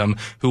victim,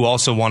 who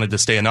also wanted to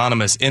stay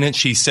anonymous. In it,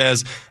 she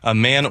says a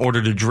man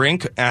ordered a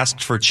drink,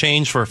 asked for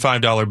change for a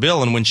 $5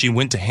 bill, and when she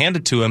went to hand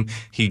it to him,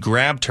 he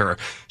grabbed her.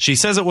 She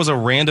says it was a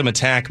random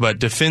attack, but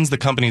defends the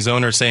company's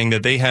owner, saying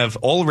that they have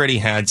already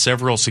had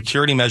several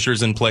security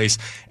measures in place,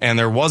 and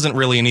there wasn't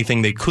really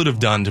anything they could have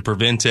done to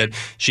prevent it.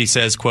 She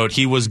says, quote,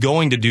 he was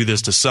going to do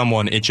this to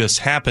someone. It just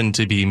happened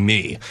to be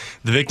me.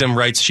 The victim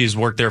writes she's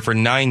worked there for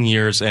 9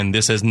 years, and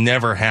this has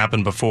never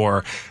happened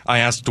before. I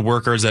asked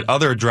workers at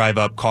other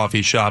drive-up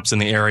coffee shops in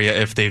the area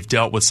if they've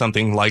dealt with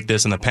something like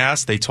this in the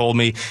past. They told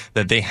me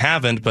that they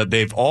haven't, but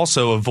they've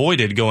also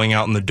avoided going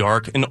out in the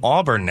dark in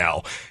Auburn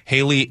now.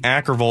 Haley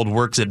Ackervold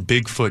works at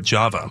Bigfoot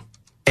Java.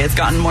 It's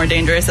gotten more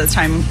dangerous as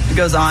time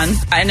goes on.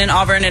 And in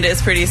Auburn, it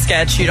is pretty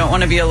sketch. You don't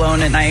want to be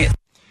alone at night.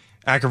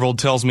 Ackervold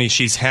tells me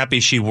she's happy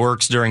she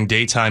works during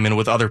daytime and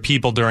with other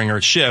people during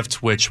her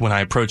shift, which when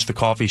I approached the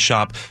coffee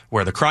shop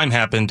where the crime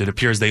happened, it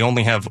appears they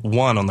only have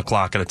one on the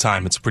clock at a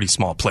time. It's a pretty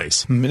small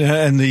place. And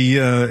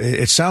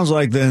it sounds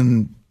like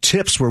then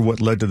tips were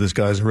what led to this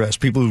guy's arrest.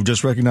 People who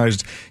just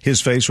recognized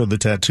his face or the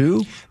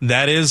tattoo?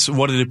 That is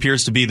what it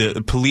appears to be.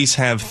 The police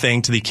have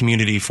thanked the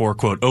community for,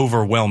 quote,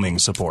 overwhelming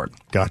support.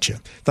 Gotcha.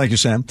 Thank you,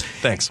 Sam.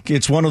 Thanks.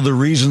 It's one of the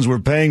reasons we're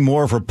paying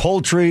more for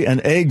poultry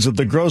and eggs at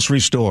the grocery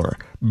store.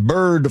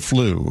 Bird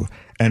flu.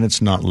 And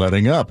it's not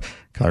letting up.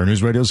 KIRO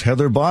News Radio's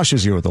Heather Bosch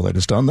is here with the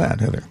latest on that.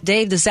 Heather.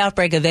 Dave, this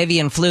outbreak of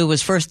avian flu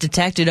was first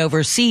detected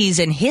overseas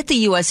and hit the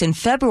U.S. in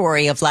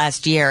February of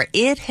last year.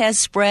 It has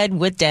spread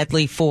with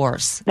deadly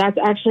force. That's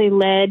actually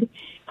led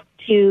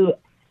to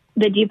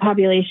the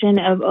depopulation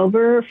of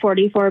over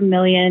 44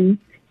 million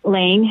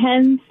laying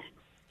hens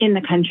in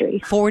the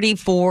country.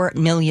 44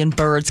 million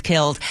birds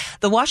killed.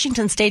 The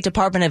Washington State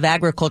Department of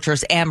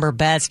Agriculture's Amber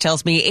Betts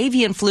tells me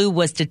avian flu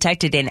was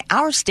detected in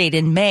our state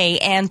in May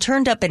and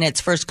turned up in its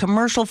first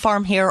commercial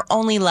farm here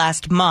only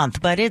last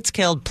month, but it's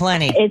killed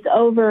plenty. It's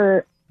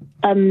over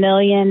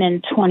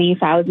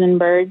 1,020,000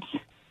 birds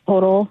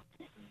total.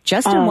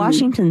 Just in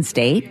Washington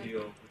State?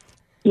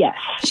 Yes.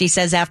 She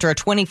says after a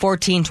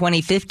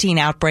 2014-2015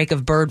 outbreak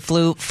of bird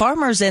flu,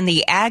 farmers in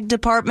the ag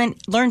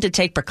department learned to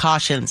take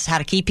precautions, how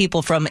to keep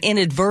people from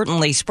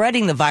inadvertently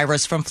spreading the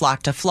virus from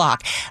flock to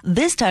flock.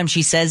 This time,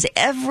 she says,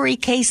 every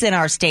case in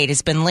our state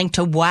has been linked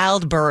to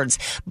wild birds,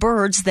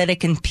 birds that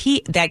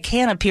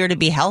can appear to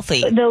be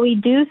healthy. Though we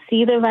do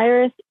see the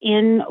virus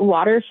in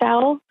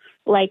waterfowl,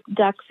 like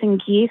ducks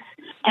and geese,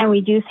 and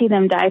we do see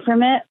them die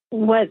from it,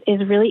 what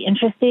is really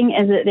interesting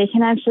is that they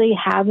can actually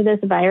have this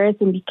virus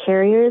and be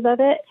carriers of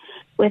it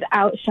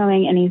without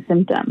showing any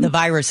symptoms. The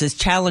virus is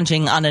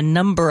challenging on a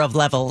number of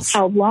levels.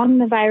 How long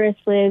the virus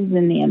lives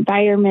in the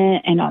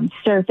environment and on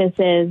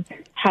surfaces,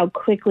 how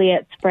quickly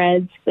it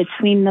spreads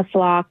between the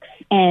flocks,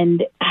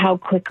 and how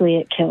quickly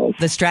it kills.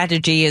 The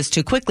strategy is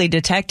to quickly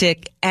detect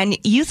it and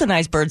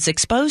euthanize birds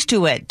exposed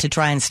to it to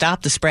try and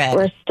stop the spread.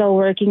 We're still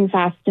working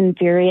fast and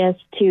furious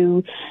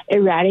to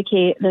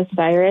eradicate this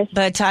virus.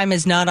 But time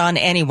is not on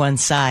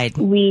anyone's side.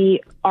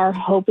 We are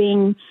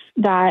hoping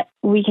that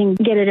we can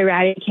get it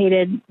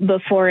eradicated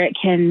before it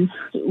can,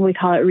 we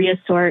call it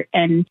reassort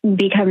and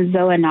become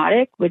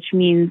zoonotic, which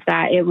means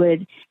that it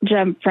would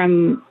jump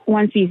from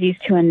one species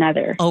to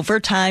another. Over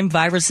time,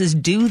 viruses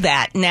do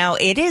that. Now,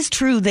 it is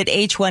true that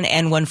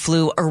H1N1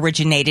 flu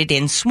originated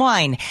in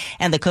swine,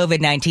 and the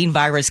COVID-19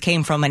 virus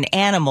came from an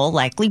animal,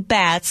 likely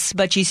bats,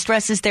 but she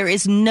stresses there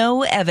is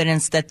no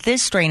evidence that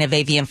this strain of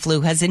avian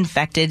flu has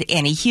infected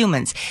any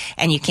humans.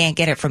 And you can't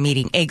get it from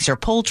eating eggs or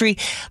poultry,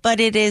 but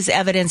it is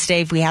evidence,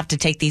 Dave, we have to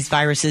take these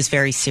viruses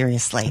very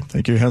seriously.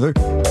 Thank you, Heather.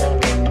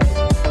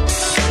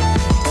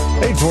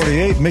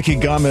 8:48, Mickey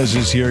Gomez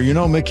is here. You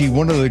know, Mickey,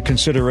 one of the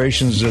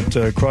considerations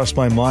that crossed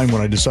my mind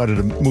when I decided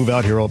to move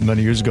out here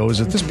many years ago is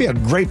that this would be a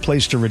great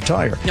place to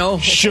retire. No.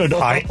 Should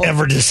I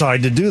ever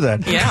decide to do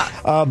that. Yeah.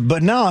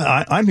 But now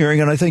I'm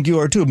hearing, and I think you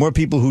are too, more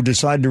people who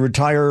decide to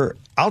retire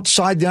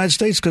outside the United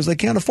States because they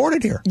can't afford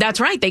it here. That's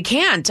right. They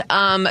can't.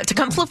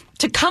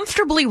 To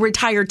comfortably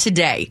retire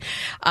today,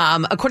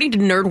 according to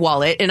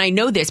NerdWallet, and I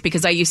know this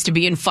because I used to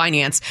be in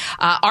finance,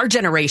 our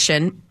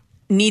generation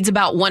needs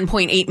about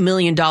 $1.8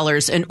 million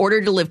in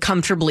order to live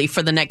comfortably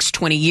for the next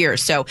 20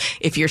 years. So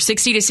if you're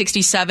 60 to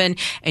 67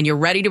 and you're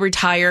ready to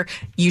retire,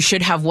 you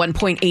should have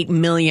 $1.8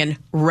 million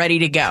ready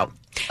to go.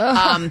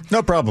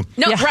 No problem.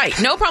 No, yeah. Right.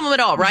 No problem at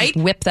all, right?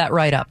 Just whip that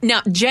right up.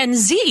 Now, Gen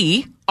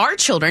Z, our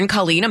children,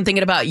 Colleen, I'm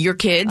thinking about your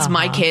kids,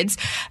 my kids,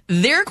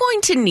 they're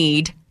going to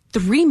need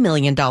 $3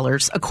 million,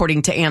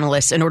 according to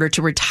analysts, in order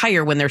to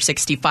retire when they're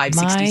 65,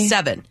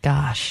 67.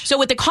 Gosh. So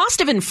with the cost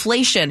of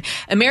inflation,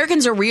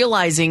 Americans are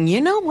realizing,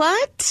 you know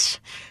what?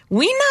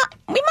 We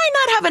might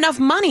not have enough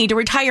money to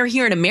retire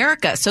here in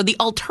America. So the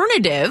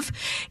alternative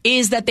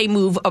is that they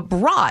move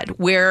abroad,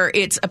 where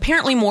it's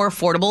apparently more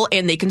affordable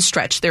and they can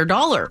stretch their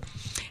dollar.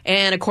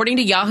 And according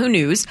to Yahoo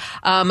News,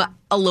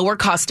 a lower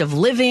cost of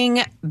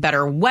living,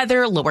 better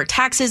weather, lower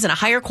taxes, and a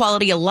higher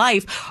quality of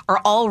life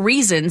are all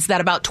reasons that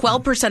about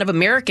 12% of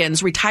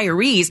Americans,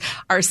 retirees,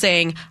 are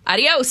saying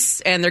adios,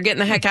 and they're getting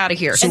the heck out of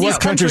here. So what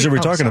countries are we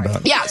talking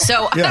about? Yeah,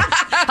 so... Yeah.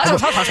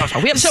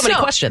 We have so many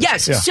questions.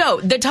 Yes,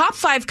 so the top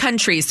 5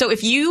 countries. So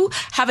if you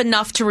have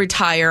enough to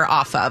retire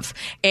off of,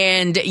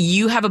 and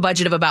you have a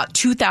budget of about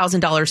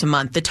 $2,000 a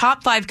month, the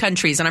top 5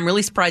 countries, and I'm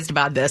really surprised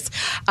about this,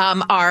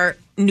 are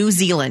New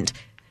Zealand.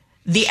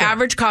 The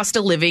average cost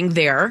of living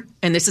there,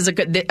 and this is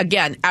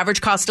again,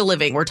 average cost of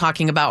living. We're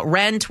talking about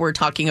rent. We're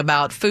talking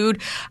about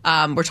food.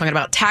 We're talking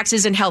about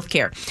taxes and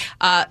healthcare.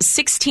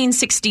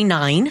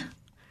 $1,669.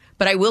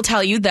 But I will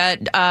tell you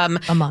that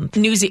a month.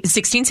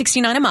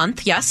 $1,669 a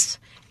month. Yes.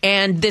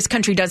 And this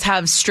country does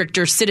have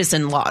stricter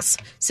citizenship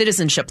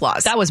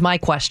laws. That was my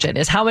question,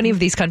 is how many of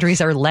these countries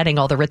are letting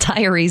all the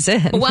retirees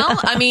in? Well,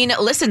 I mean,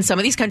 listen, some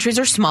of these countries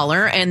are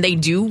smaller and they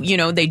do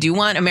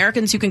want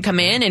Americans who can come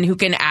in and who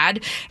can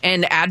add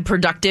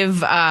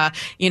productive, what's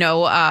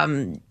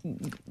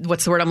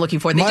the word I'm looking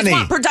for? They money. Just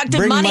want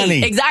productive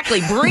money. Exactly.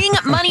 Bring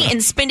money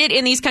and spend it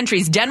in these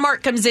countries.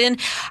 Denmark comes in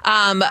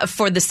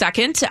for the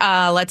second.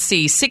 Let's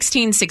see,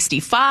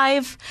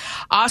 1665.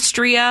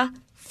 Austria,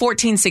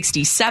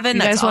 1467.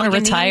 You guys want to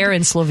retire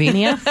in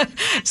Slovenia?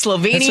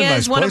 Slovenia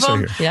is one of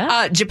them.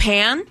 Yeah.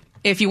 Japan.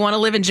 If you want to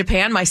live in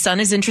Japan, my son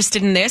is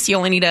interested in this. You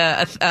only need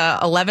a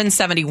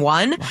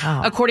 1171,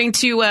 according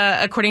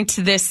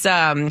to this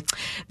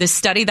this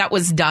study that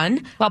was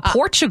done. Well,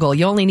 Portugal,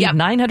 you only need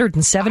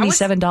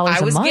 $977 a month.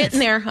 I was getting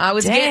there.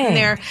 Getting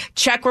there.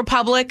 Czech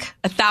Republic,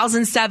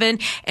 1,007,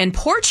 and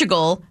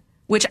Portugal,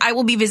 which I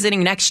will be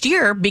visiting next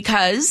year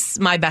because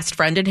my best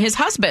friend and his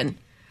husband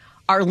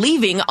are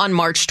leaving on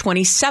March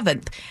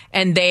 27th,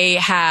 and they're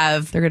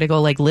going to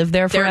go live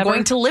there forever. They're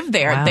going to live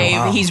there.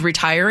 Wow. He's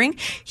retiring.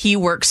 He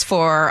works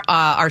for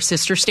our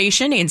sister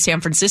station in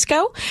San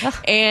Francisco,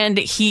 and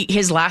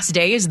his last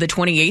day is the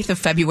 28th of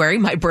February,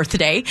 my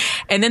birthday,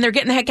 and then they're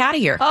getting the heck out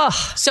of here.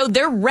 So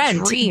their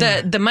rent,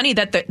 the money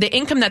that the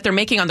income that they're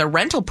making on their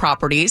rental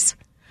properties,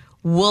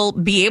 will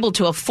be able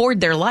to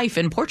afford their life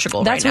in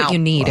Portugal. That's right now. what you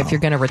need if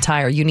you're going to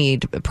retire. You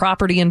need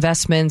property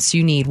investments.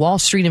 You need Wall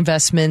Street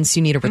investments.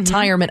 You need a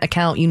retirement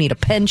account. You need a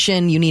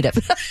pension. You need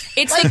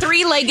It's the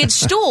three-legged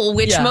stool,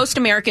 which most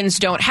Americans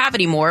don't have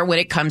anymore when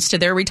it comes to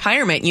their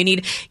retirement. You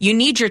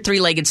need your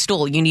three-legged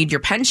stool. You need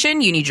your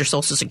pension. You need your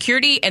Social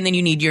Security, and then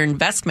you need your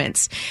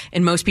investments.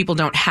 And most people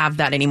don't have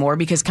that anymore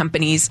because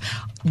companies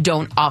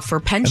don't offer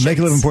pensions. And they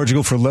can live in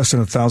Portugal for less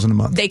than $1,000 a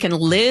month. They can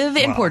live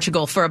in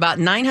Portugal for about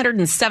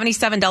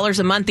 $977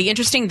 a month. The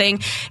interesting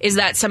thing is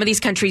that some of these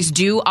countries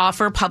do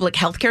offer public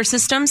healthcare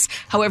systems.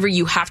 However,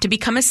 you have to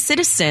become a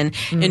citizen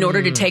in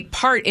order to take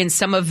part in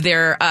some of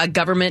their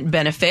government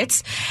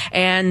benefits.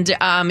 And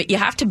you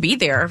have to be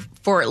there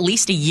for at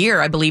least a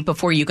year, I believe,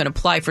 before you can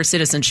apply for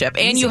citizenship.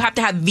 And you have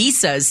to have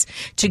visas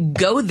to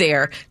go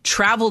there,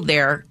 travel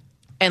there,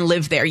 and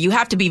live there. You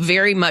have to be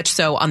very much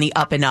so on the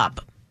up and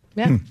up.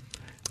 Yeah.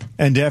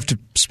 And do you have to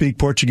speak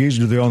Portuguese,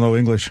 or do they all know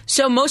English?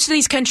 So most of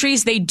these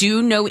countries, they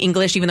do know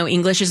English, even though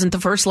English isn't the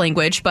first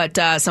language. But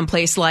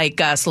someplace like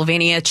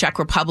Slovenia, Czech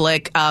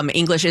Republic,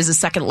 English is a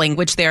second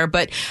language there.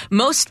 But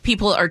most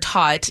people are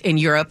taught in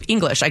Europe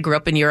English. I grew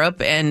up in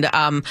Europe, and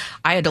I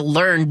had to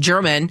learn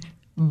German,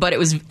 but it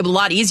was a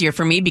lot easier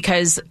for me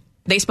because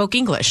they spoke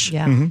English.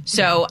 Yeah.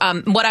 So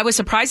what I was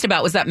surprised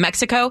about was that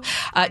Mexico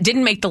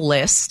didn't make the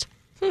list.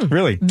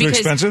 Really? Too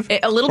expensive?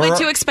 A little bit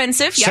too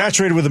expensive. Yeah.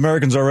 Saturated with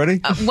Americans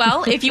already?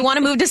 Well, if you want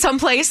to move to some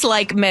place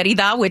like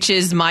Merida, which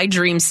is my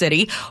dream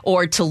city,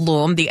 or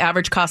Tulum, the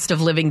average cost of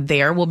living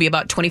there will be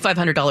about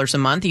 $2,500 a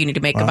month. You need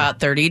to make about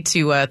 $30,000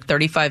 to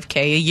 $35,000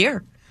 a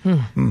year.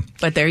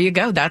 But there you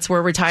go. That's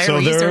where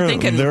retirees are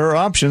thinking. There are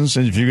options,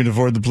 and if you can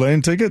afford the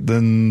plane ticket,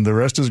 then the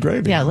rest is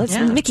gravy. Yeah,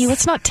 Mickey,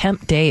 let's not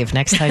tempt Dave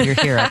next time you're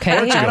here, okay?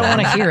 I don't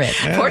want to hear it.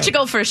 Yeah.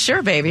 Portugal for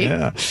sure, baby.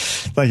 Yeah.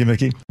 Thank you,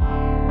 Mickey.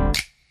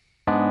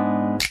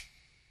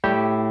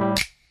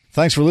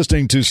 Thanks for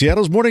listening to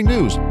Seattle's Morning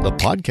News, the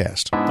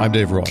podcast. I'm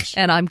Dave Ross.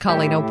 And I'm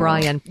Colleen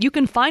O'Brien. You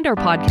can find our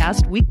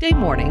podcast weekday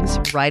mornings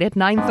right at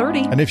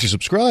 9:30. And if you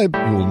subscribe,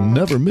 you will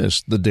never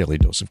miss the Daily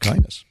Dose of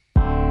Kindness.